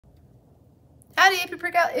Howdy, AP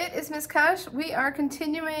PreCal. It is Miss Kosh. We are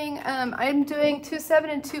continuing. I'm doing 2-7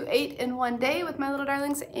 and 2-8 in one day with my little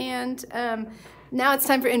darlings, and now it's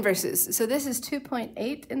time for inverses. So this is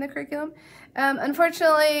 2.8 in the curriculum.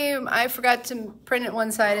 Unfortunately, I forgot to print it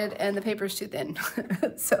one-sided, and the paper's too thin.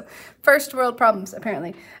 So first world problems,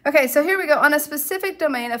 apparently. Okay, so here we go. On a specific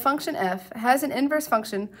domain, a function f has an inverse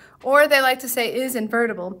function, or they like to say is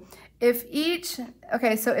invertible, if each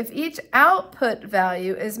output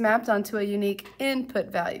value is mapped onto a unique input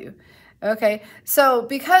value. Okay, so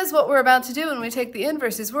because what we're about to do when we take the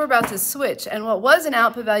inverse is we're about to switch, and what was an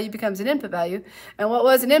output value becomes an input value, and what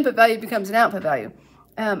was an input value becomes an output value.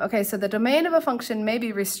 Okay, so the domain of a function may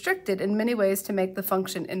be restricted in many ways to make the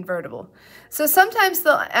function invertible. So sometimes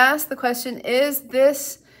they'll ask the question, is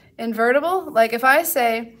this invertible? Like if I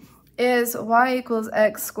say, is y equals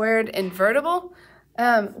x squared invertible?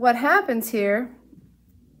 What happens here,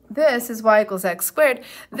 this is y equals x squared.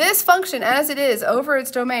 This function as it is over its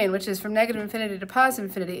domain, which is from negative infinity to positive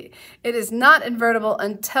infinity, it is not invertible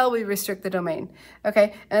until we restrict the domain.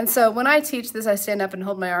 Okay, and so when I teach this, I stand up and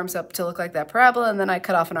hold my arms up to look like that parabola, and then I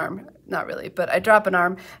cut off an arm. Not really, but I drop an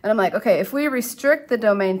arm, and I'm like, okay, if we restrict the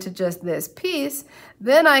domain to just this piece,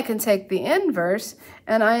 then I can take the inverse,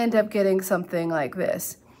 and I end up getting something like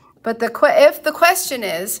this. But if the question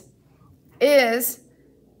is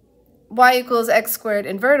y equals x squared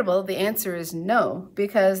invertible, the answer is no,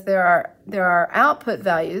 because there are output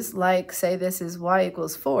values, like say this is y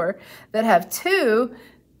equals 4, that have two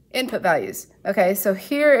input values. Okay, so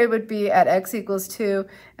here it would be at x equals 2,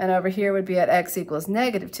 and over here would be at x equals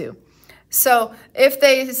negative 2. So if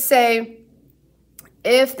they say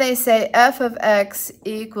f of x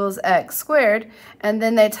equals x squared, and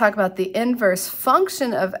then they talk about the inverse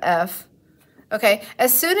function of f, okay,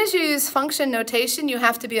 as soon as you use function notation, you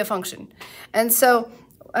have to be a function. And so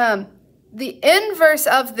the inverse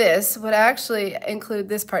of this would actually include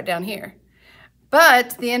this part down here.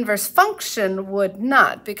 But the inverse function would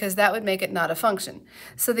not, because that would make it not a function.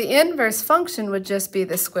 So the inverse function would just be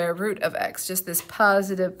the square root of x, just this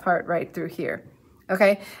positive part right through here.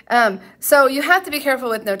 Okay, so you have to be careful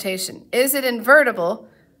with notation. Is it invertible?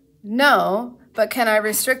 No, but can I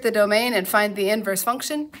restrict the domain and find the inverse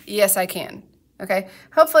function? Yes, I can. Okay,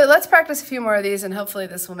 hopefully, let's practice a few more of these, and hopefully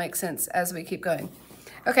this will make sense as we keep going.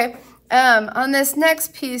 Okay, on this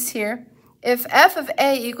next piece here, if f of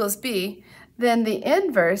a equals b, then the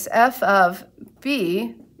inverse f of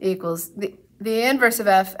b equals, the inverse of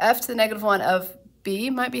f to the negative 1 of b,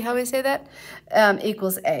 might be how we say that,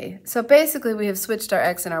 equals a. So basically, we have switched our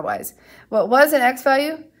x and our y's. What was an x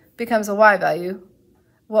value becomes a y value.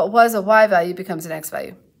 What was a y value becomes an x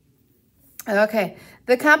value. Okay,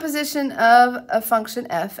 the composition of a function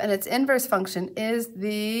f and its inverse function is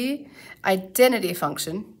the identity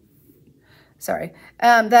function. Sorry,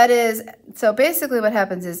 that is, so basically what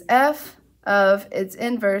happens is f of its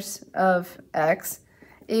inverse of x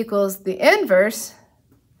equals the inverse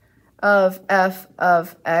of f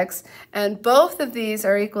of x, and both of these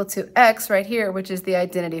are equal to x right here, which is the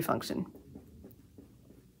identity function.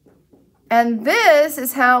 And this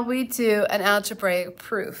is how we do an algebraic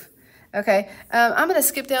proof. Okay, I'm going to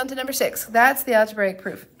skip down to number 6. That's the algebraic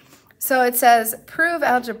proof. So it says, prove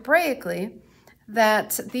algebraically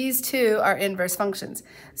that these two are inverse functions.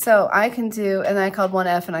 So I can do, and I called one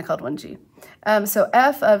f and I called one g. So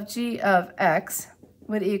f of g of x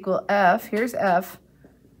would equal f, here's f,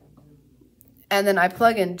 and then I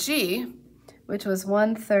plug in g, which was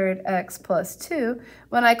 1/3 x plus 2.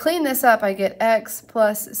 When I clean this up, I get x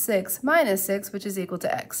plus 6 minus 6, which is equal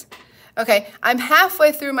to x. Okay, I'm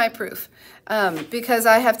halfway through my proof because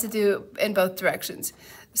I have to do in both directions.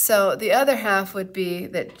 So the other half would be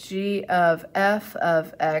that g of f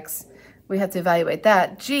of x, we have to evaluate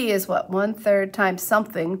that. G is what, 1/3 times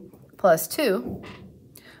something plus 2.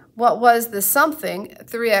 What was the something?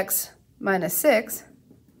 3x minus 6.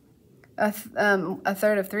 A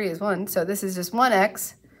third of 3 is 1, so this is just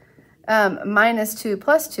 1x. Minus 2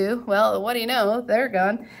 plus 2, well, what do you know? They're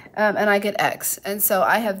gone, and I get x. And so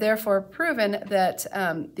I have therefore proven that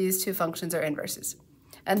these two functions are inverses.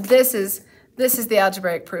 And this is the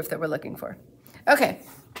algebraic proof that we're looking for. Okay,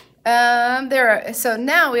 so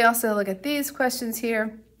now we also look at these questions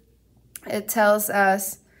here. It tells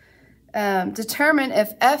us determine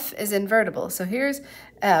if f is invertible. So here's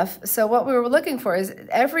f. So what we were looking for is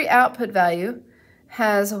every output value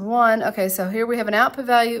has 1. Okay, so here we have an output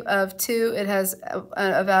value of 2. It has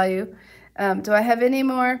a value. Do I have any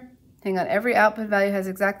more? Hang on. Every output value has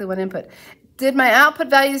exactly one input. Did my output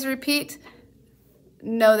values repeat?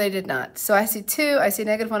 No, they did not. So I see 2, I see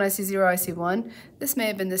negative 1, I see 0, I see 1. This may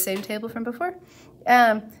have been the same table from before.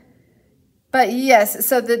 But yes,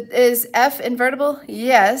 so is f invertible?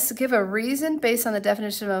 Yes. Give a reason based on the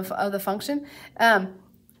definition of the function.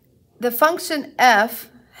 The function f,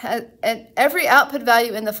 and every output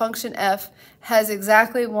value in the function f has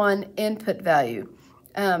exactly one input value.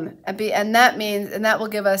 And that means, and that will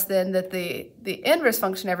give us then that the inverse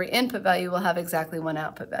function, every input value will have exactly one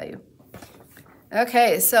output value.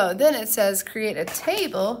 Okay, so then it says create a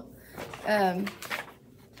table. We're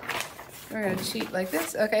going to cheat like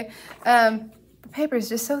this. Okay. The paper is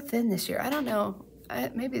just so thin this year. I don't know.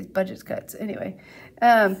 Maybe it's budget cuts. Anyway.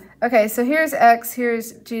 Okay, so here's x.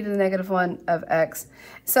 Here's g to the -1 of x.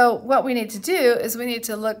 So what we need to do is we need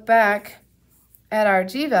to look back at our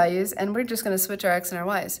g values, and we're just going to switch our x and our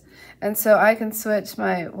y's. And so I can switch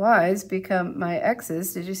my y's become my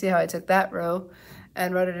x's. Did you see how I took that row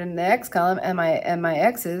and wrote it in the x column, and my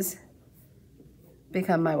x's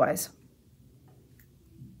become my y's?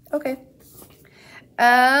 Okay.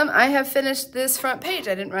 I have finished this front page.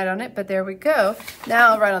 I didn't write on it, but there we go. Now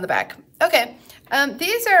I'll write on the back. Okay.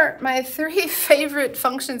 These are my 3 favorite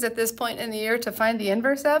functions at this point in the year to find the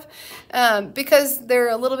inverse of, because they're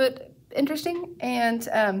a little bit interesting, and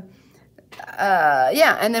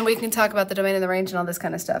yeah, and then we can talk about the domain and the range and all this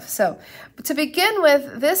kind of stuff. So to begin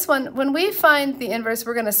with, this one, when we find the inverse,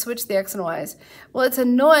 we're going to switch the x and y's. Well, it's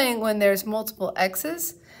annoying when there's multiple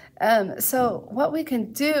x's. So what we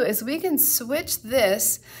can do is we can switch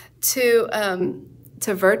this to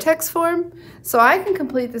vertex form. So I can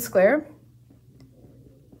complete the square.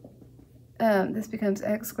 This becomes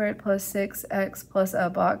x squared plus 6x plus a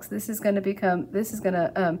box. This is going to become,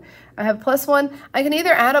 I have +1. I can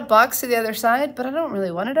either add a box to the other side, but I don't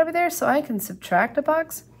really want it over there, so I can subtract a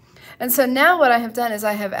box. And so now what I have done is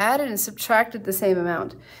I have added and subtracted the same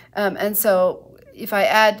amount. And so if I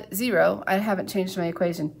add 0, I haven't changed my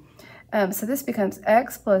equation. So this becomes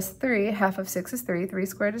x plus 3, half of 6 is 3, 3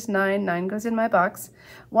 squared is 9, 9 goes in my box.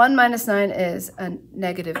 1 minus 9 is a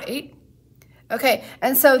 -8. Okay,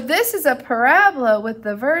 and so this is a parabola with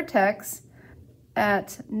the vertex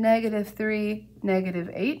at -3,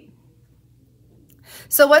 -8.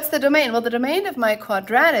 So what's the domain? Well, the domain of my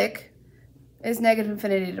quadratic is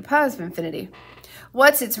 -infinity to +infinity.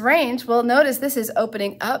 What's its range? Well, notice this is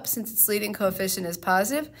opening up since its leading coefficient is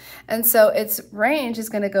positive, and so its range is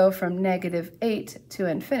going to go from -8 to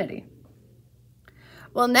infinity.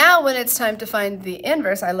 Well, now when it's time to find the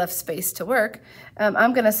inverse, I left space to work.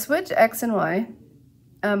 I'm going to switch x and y,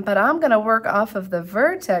 but I'm going to work off of the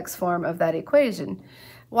vertex form of that equation.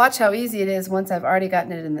 Watch how easy it is once I've already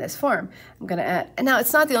gotten it in this form. I'm going to add, and now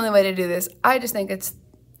it's not the only way to do this. I just think it's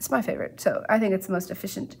my favorite, so I think it's the most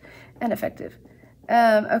efficient and effective.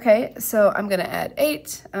 Okay, so I'm going to add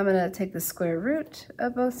 8. I'm going to take the square root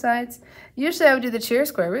of both sides. Usually I would do the cheer,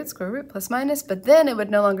 square root plus minus, but then it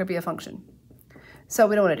would no longer be a function. So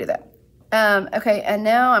we don't want to do that. Okay, and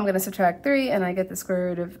now I'm going to subtract 3, and I get the square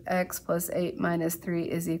root of x plus 8 minus 3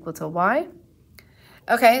 is equal to y.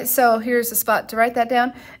 Okay, so here's a spot to write that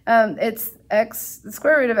down. It's the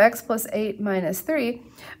square root of x plus 8 minus 3.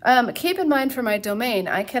 Keep in mind for my domain,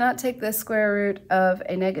 I cannot take the square root of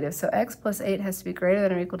a negative. So x plus 8 has to be greater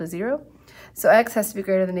than or equal to 0. So x has to be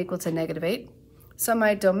greater than or equal to -8. So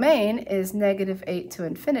my domain is -8 to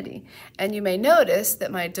infinity. And you may notice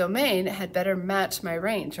that my domain had better match my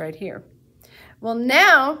range right here. Well,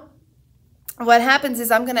 now what happens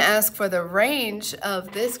is I'm going to ask for the range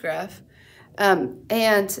of this graph.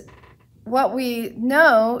 And what we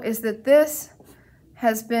know is that this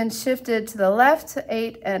has been shifted to the left to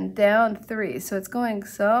 8 and down 3. So it's going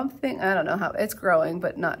something, I don't know how, it's growing,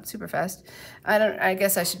 but not super fast. I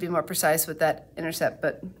guess I should be more precise with that intercept,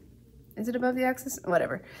 but is it above the axis?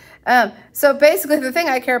 Whatever. So basically the thing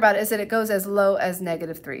I care about is that it goes as low as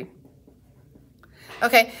 -3.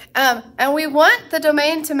 Okay, and we want the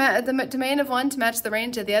domain to the domain of one to match the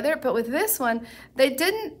range of the other, but with this one, they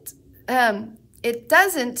didn't, it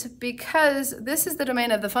doesn't, because this is the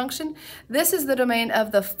domain of the function, this is the domain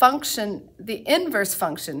of the function, the inverse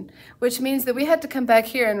function, which means that we had to come back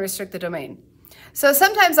here and restrict the domain. So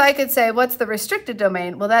sometimes I could say, what's the restricted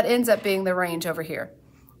domain? Well, that ends up being the range over here.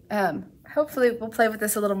 Hopefully we'll play with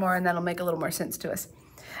this a little more and that'll make a little more sense to us.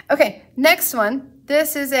 Okay, next one.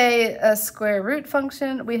 This is a square root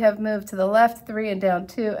function. We have moved to the left 3 and down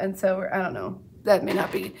 2, and so I don't know, that may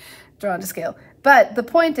not be drawn to scale. But the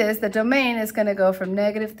point is the domain is going to go from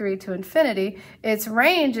 -3 to infinity. Its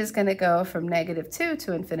range is going to go from -2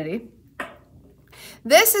 to infinity.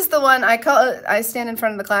 This is the one I call it, I stand in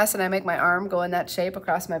front of the class and I make my arm go in that shape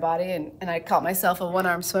across my body, and I call myself a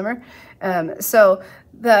one-arm swimmer. And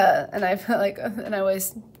I feel like, and I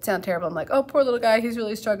always sound terrible. I'm like, oh, poor little guy, he's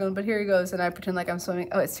really struggling, but here he goes, and I pretend like I'm swimming.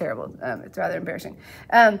 Oh, it's terrible. It's rather embarrassing.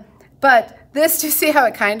 But this, do you see how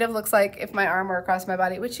it kind of looks like if my arm were across my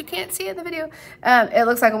body, which you can't see in the video? It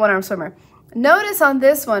looks like a one-arm swimmer. Notice on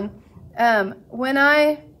this one, when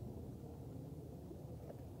I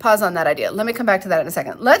pause on that idea. Let me come back to that in a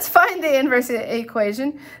second. Let's find the inverse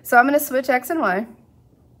equation. So I'm going to switch x and y.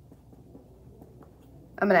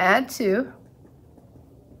 I'm going to add 2.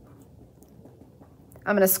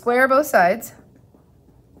 I'm going to square both sides.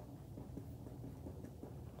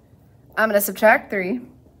 I'm going to subtract 3.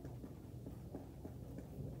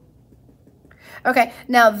 Okay,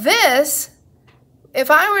 now this, if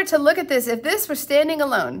I were to look at this, if this were standing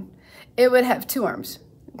alone, it would have 2 arms.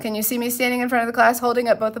 Can you see me standing in front of the class holding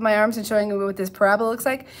up both of my arms and showing you what this parabola looks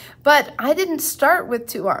like? But I didn't start with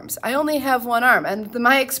 2 arms. I only have 1 arm. And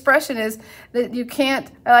my expression is that you can't,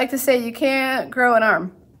 I like to say you can't grow an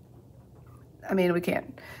arm. I mean, we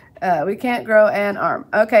can't. We can't grow an arm.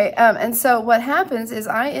 Okay, and so what happens is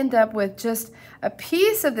I end up with just a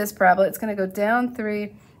piece of this parabola. It's going to go down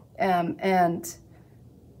 3 and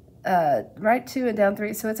right 2 and down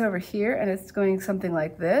 3. So it's over here, and it's going something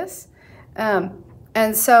like this.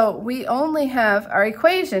 And so we only have, our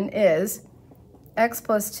equation is x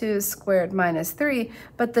plus 2 squared minus 3,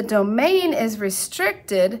 but the domain is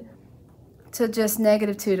restricted to just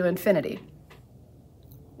 -2 to infinity.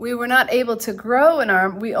 We were not able to grow an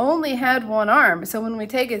arm. We only had 1 arm. So when we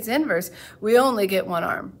take its inverse, we only get 1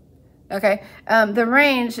 arm. Okay, the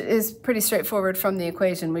range is pretty straightforward from the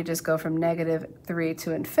equation. We just go from -3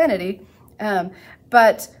 to infinity.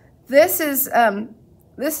 But this is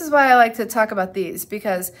why I like to talk about these,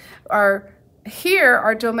 because our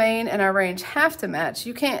domain and our range have to match.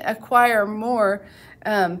 You can't acquire more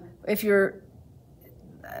if you're,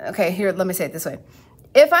 okay, here, let me say it this way.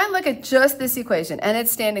 If I look at just this equation and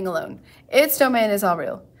it's standing alone, its domain is all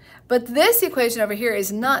real. But this equation over here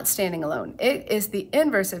is not standing alone. It is the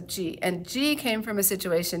inverse of G, and G came from a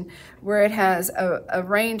situation where it has a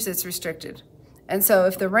range that's restricted. And so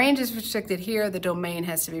if the range is restricted here, the domain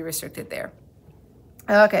has to be restricted there.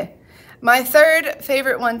 Okay, my third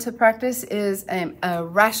favorite one to practice is a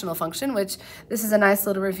rational function, which this is a nice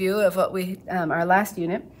little review of what we, our last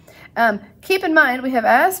unit. Keep in mind, we have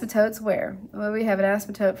asymptotes where? Well, we have an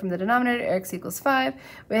asymptote from the denominator, x equals 5.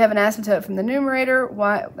 We have an asymptote from the numerator,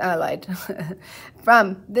 y, I lied.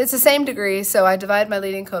 It's the same degree, so I divide my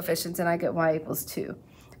leading coefficients and I get y equals 2.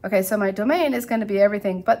 Okay, so my domain is going to be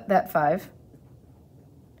everything but that 5.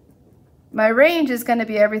 My range is going to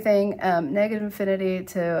be everything -infinity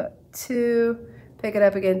to 2, pick it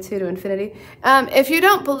up again, 2 to infinity. If you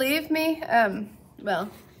don't believe me, well,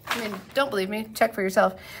 I mean, don't believe me, check for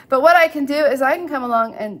yourself. But what I can do is I can come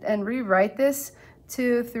along and rewrite this.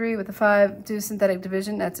 2, 3 with a 5, do synthetic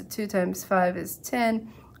division. That's a 2 times 5 is 10.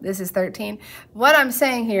 This is 13. What I'm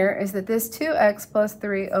saying here is that this 2x plus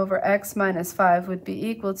 3 over x minus 5 would be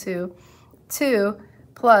equal to 2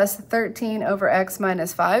 plus 13 over x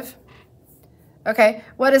minus 5. Okay,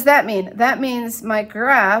 what does that mean? That means my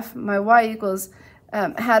graph, my y equals,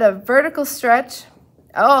 had a vertical stretch.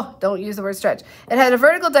 Oh, don't use the word stretch. It had a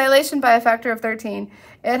vertical dilation by a factor of 13.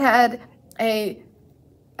 It had a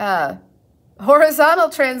horizontal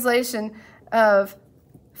translation of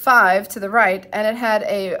 5 to the right, and it had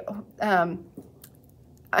a,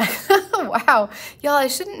 wow, y'all, I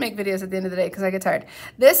shouldn't make videos at the end of the day because I get tired.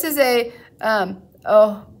 This is a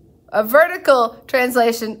vertical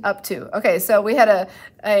translation up to. Okay, so we had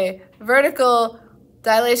a vertical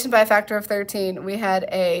dilation by a factor of 13. We had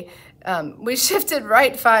a, we shifted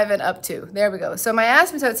right 5 and up 2. There we go. So my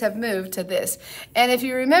asymptotes have moved to this. And if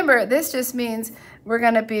you remember, this just means we're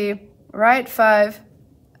going to be right 5,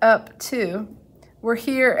 up 2. We're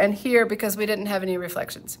here and here because we didn't have any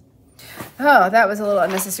reflections. Oh, that was a little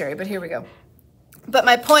unnecessary, but here we go. But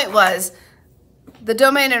my point was, the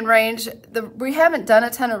domain and range, we haven't done a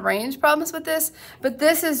ton of range problems with this, but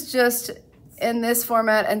this is just in this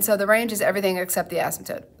format, and so the range is everything except the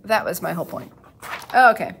asymptote. That was my whole point.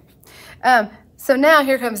 Okay, so now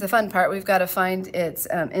here comes the fun part. We've got to find its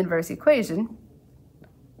inverse equation.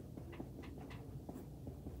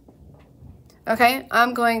 Okay,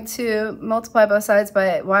 I'm going to multiply both sides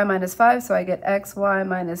by y minus 5, so I get xy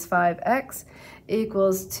minus 5x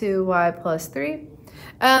equals 2y plus 3.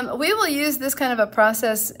 We will use this kind of a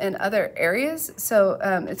process in other areas, so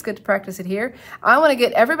it's good to practice it here. I want to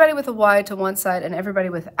get everybody with a y to one side and everybody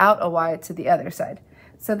without a y to the other side.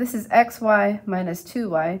 So this is xy minus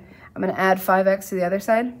 2y. I'm going to add 5x to the other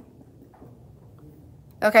side.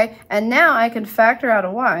 Okay, and now I can factor out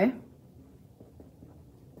a y.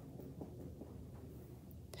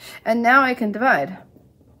 And now I can divide.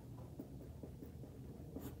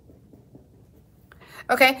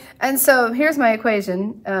 Okay, and so here's my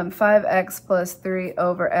equation. 5x plus 3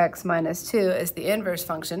 over x minus 2 is the inverse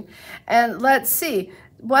function. And let's see,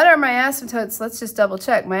 what are my asymptotes? Let's just double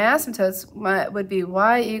check. My asymptotes would be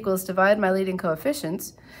y equals divide my leading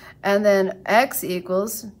coefficients, and then x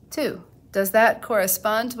equals 2. Does that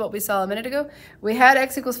correspond to what we saw a minute ago? We had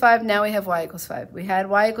x equals 5, now we have y equals 5. We had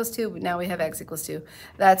y equals 2, now we have x equals 2.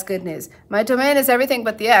 That's good news. My domain is everything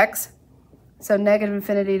but the x. So negative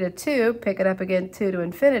infinity to 2, pick it up again, 2 to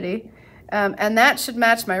infinity. And that should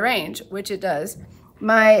match my range, which it does.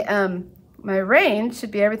 My range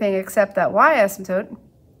should be everything except that y asymptote.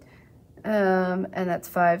 And that's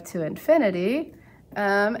 5 to infinity.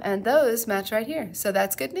 And those match right here. So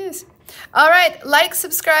that's good news. All right, like,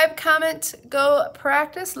 subscribe, comment, go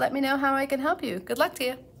practice. Let me know how I can help you. Good luck to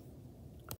you.